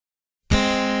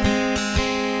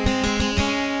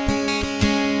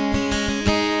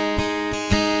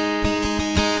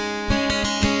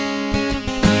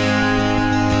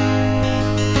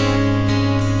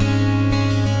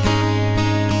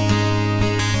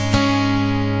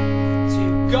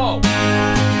go.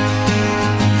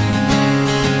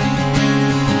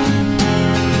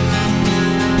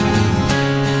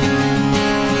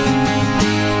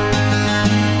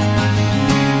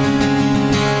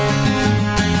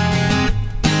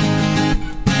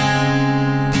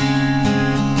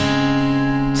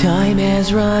 Time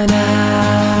has run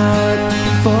out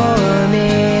for me.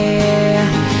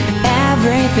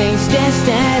 Everything's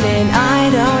distant and I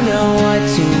don't know what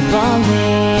to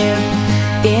believe.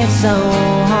 It's so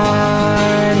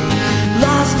hard,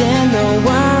 lost in the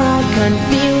world,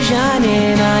 confusion,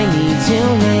 and I need to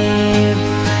leave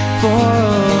for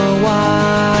a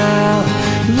while.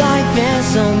 Life is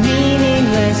so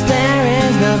meaningless, there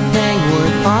is nothing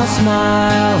worth a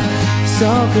smile. So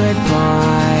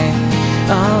goodbye,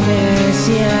 I'll miss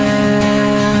you.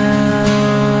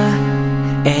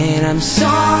 And I'm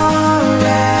sorry,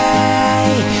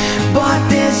 but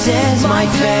this is my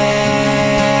fate.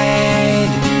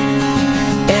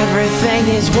 Everything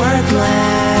is worthless.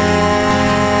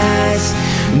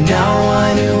 No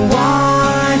one who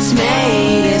wants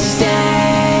me to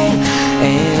stay.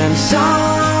 And I'm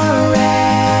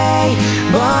sorry,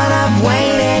 but I've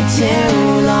waited too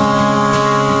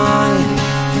long.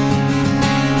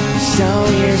 So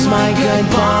here's my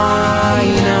goodbye.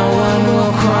 No one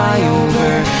will cry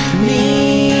over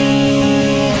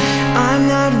me. I'm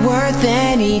not worth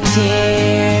any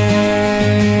tears.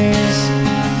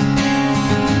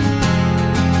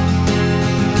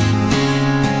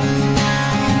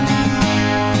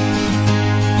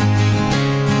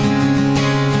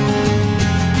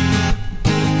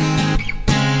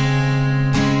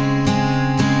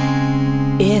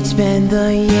 It's been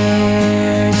the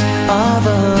years of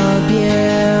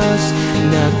abuse,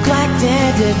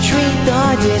 neglected to treat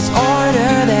the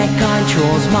disorder that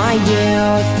controls my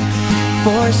youth.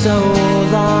 For so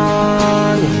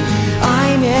long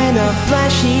I'm in a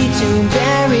fleshy tomb,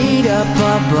 buried up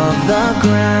above the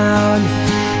ground.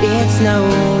 It's no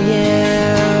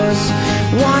use,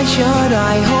 why should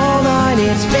I hold on?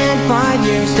 It's been 5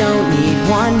 years, don't need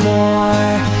one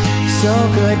more. So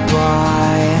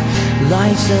goodbye,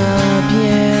 life's abuse.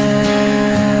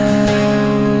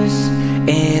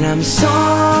 And I'm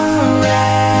sorry,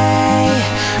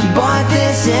 but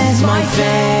this is my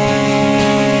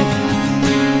fate.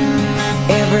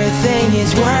 Everything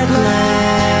is worthless.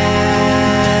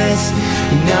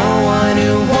 No one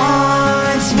who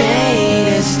wants me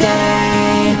to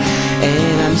stay.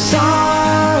 And I'm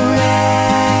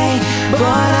sorry,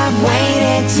 but I've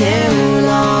waited too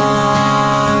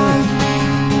long.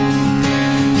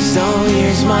 So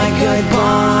here's my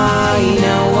goodbye.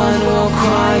 No one will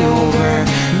cry over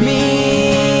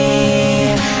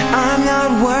me. I'm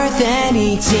not worth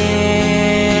any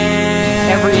tears.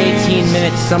 Every 18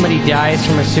 minutes somebody dies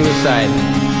from a suicide.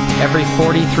 Every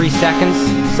 43 seconds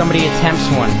somebody attempts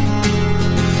one.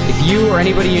 If you or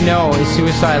anybody you know is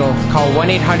suicidal, call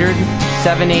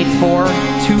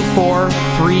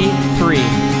 1-800-784-2433.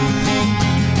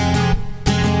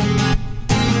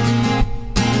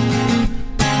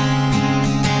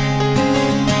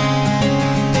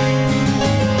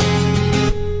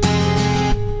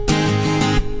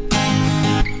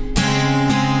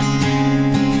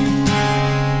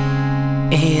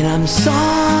 And I'm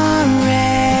sorry,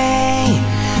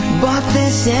 but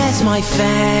this is my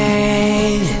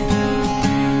fate.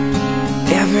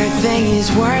 Everything is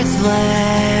worthless.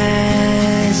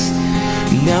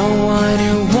 No one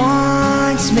who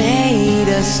wants me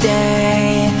to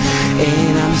stay.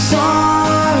 And I'm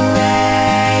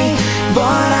sorry,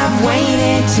 but I've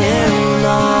waited too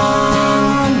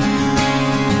long.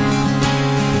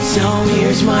 So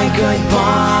here's my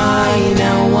goodbye.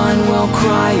 No one will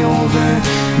cry over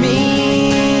me.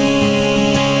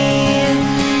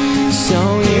 So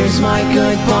here's my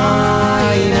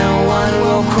goodbye. No one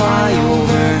will cry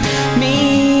over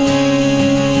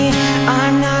me.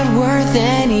 I'm not worth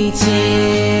any tears.